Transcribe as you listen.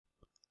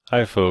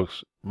Hi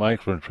folks,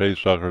 Mike from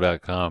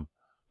TradeStalker.com.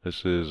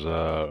 This is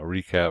a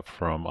recap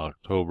from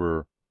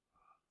October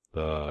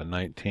the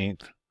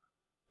 19th,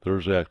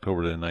 Thursday,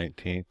 October the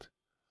 19th.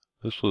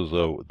 This was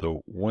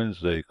the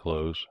Wednesday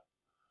close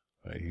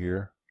right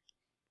here,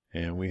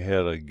 and we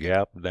had a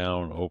gap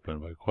down open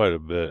by quite a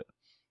bit,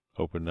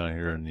 open down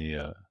here in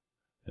the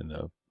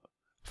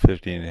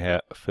 50 and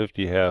half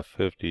 50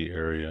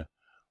 area,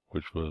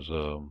 which was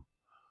a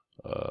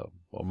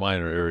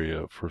minor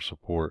area for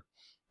support.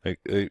 They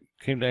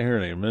came down here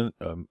and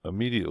they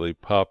immediately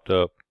popped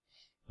up,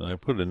 and I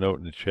put a note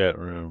in the chat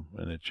room,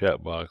 in the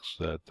chat box,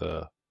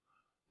 that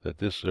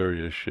this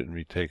area shouldn't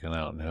be taken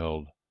out and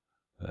held,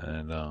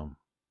 and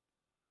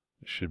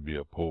it should be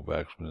a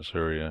pullback from this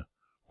area,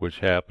 which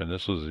happened.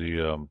 This was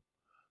the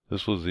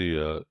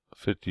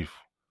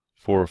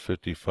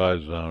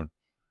 54-55 zone.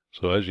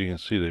 So as you can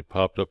see, they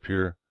popped up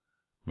here,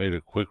 made a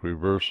quick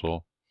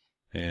reversal,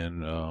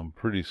 and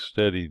pretty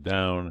steady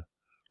down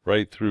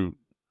right through.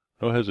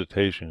 No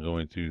hesitation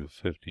going through the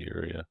 50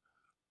 area,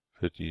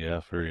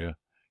 50F area.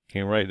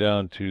 Came right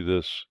down to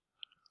this,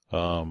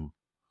 our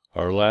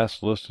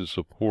last listed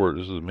support.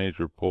 This is a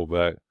major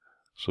pullback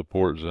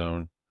support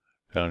zone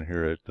down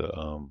here at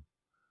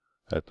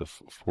the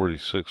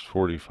 46,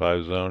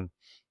 45 zone.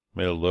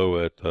 Made a low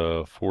at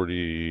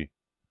 40.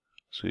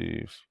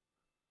 See,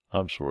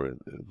 I'm sorry.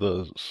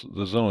 The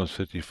zone is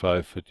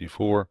 55,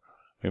 54.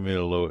 We made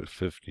a low at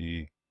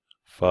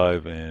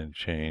 55 and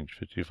change,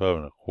 55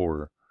 and a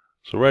quarter.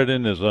 So right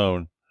in the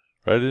zone,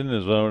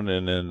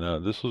 and then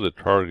this was a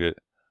target,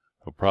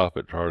 a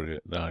profit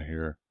target down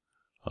here.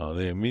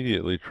 They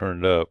immediately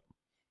turned up,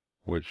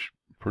 which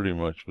pretty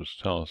much was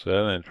telling us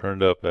that, and it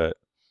turned up at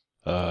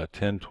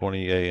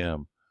 10:20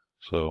 a.m.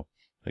 So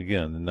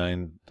again, the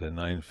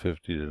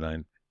 9:50 to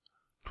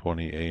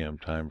 9:20 a.m.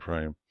 time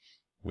frame,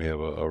 we have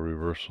a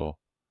reversal.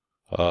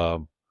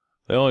 They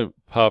only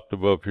popped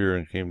above here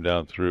and came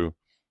down through,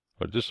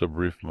 but just a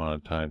brief amount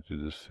of time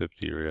through this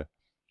 50 area.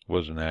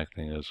 Wasn't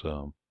acting as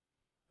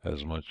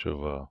much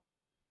of a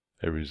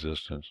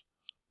resistance,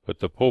 but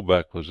the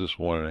pullback was just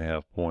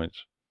 1.5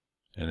 points,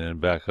 and then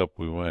back up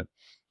we went.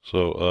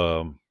 So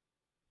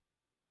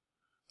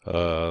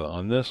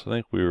on this, I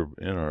think we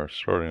were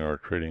starting our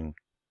trading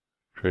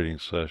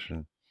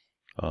session,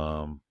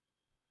 and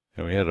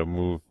we had a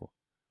move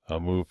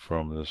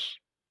from this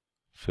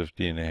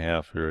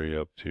 50.5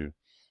 area up to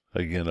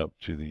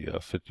the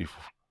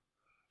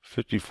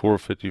 54,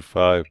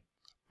 55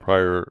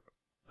 prior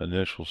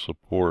initial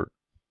support,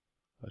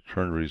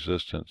 turned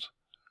resistance.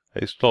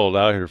 They stalled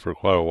out here for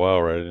quite a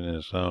while right in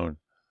this zone,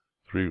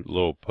 3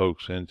 little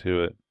pokes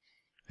into it,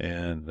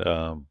 and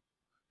then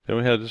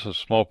we had just a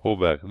small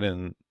pullback. It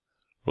didn't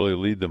really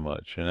lead to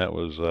much, and that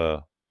was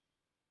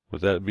with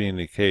that being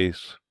the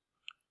case,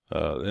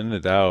 in the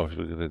Dow, if you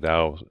look at the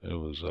Dow, it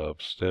was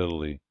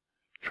steadily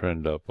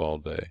trend up all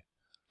day.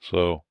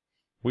 So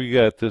we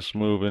got this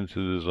move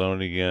into the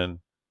zone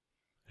again,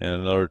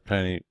 and another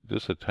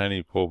just a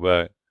tiny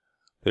pullback.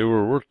 They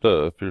were worth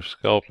if you're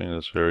scalping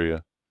this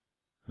area,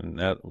 and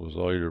that was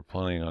all you're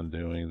planning on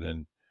doing,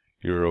 then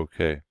you're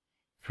okay.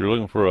 If you're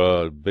looking for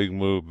a big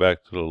move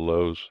back to the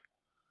lows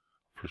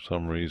for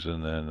some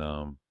reason,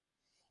 then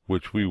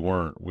which we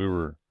weren't. We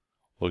were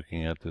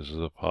looking at this as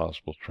a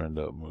possible trend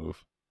up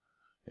move.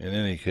 In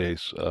any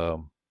case,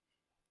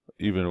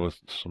 even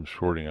with some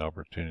shorting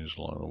opportunities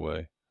along the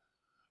way.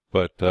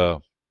 But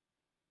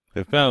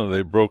they found that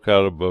they broke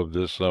out above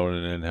this zone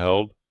and then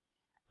held.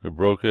 We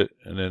broke it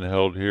and then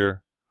held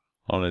here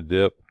on a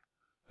dip.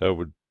 That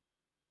would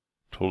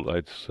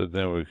I said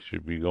then we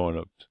should be going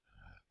up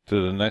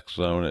to the next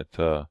zone at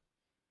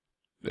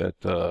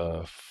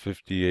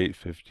 58,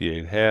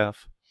 58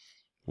 half,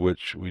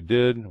 which we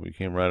did. We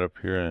came right up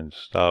here and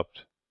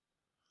stopped,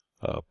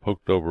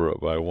 poked over it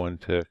by 1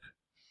 tick.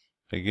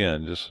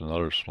 Again, just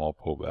another small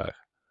pullback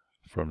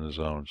from the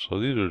zone. So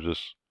these are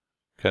just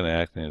kind of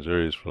acting as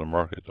areas for the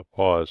market to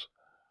pause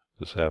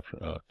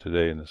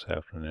today and this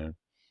afternoon,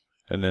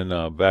 and then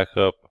back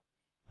up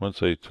once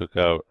they took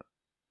out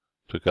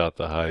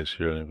the highs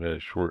here. They've had a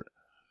short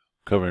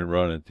covering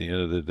run at the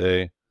end of the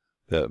day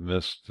that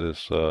missed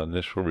this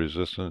initial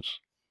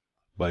resistance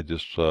by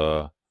just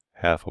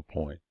half a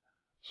point.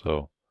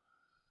 So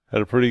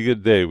had a pretty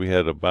good day. We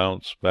had a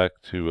bounce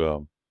back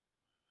to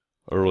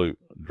early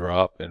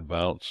drop and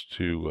bounce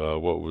to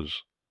what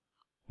was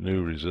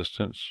new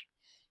resistance.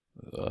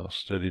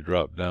 Steady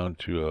drop down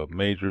to a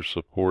major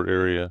support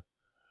area,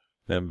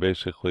 then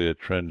basically a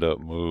trend up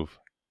move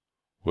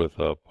with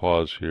a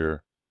pause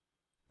here,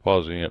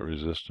 pausing at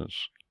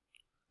resistance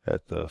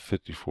at the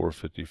 54,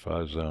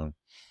 55 zone,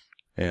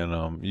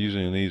 and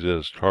using these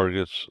as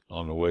targets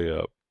on the way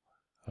up,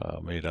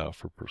 made out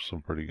for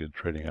some pretty good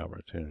trading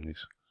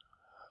opportunities.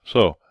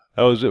 So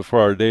that was it for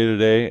our day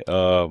today.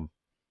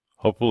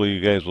 Hopefully you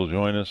guys will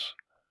join us,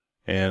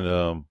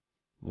 and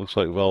looks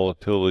like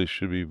volatility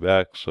should be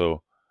back,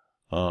 so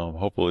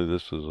hopefully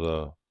this is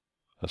a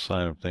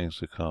sign of things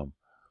to come.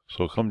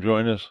 So come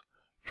join us,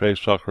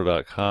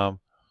 TradeStalker.com.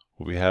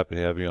 We'll be happy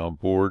to have you on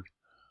board.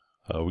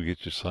 We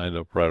get you signed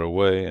up right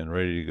away and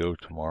ready to go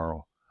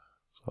tomorrow.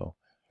 So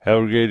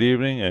have a great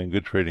evening and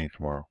good trading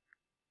tomorrow.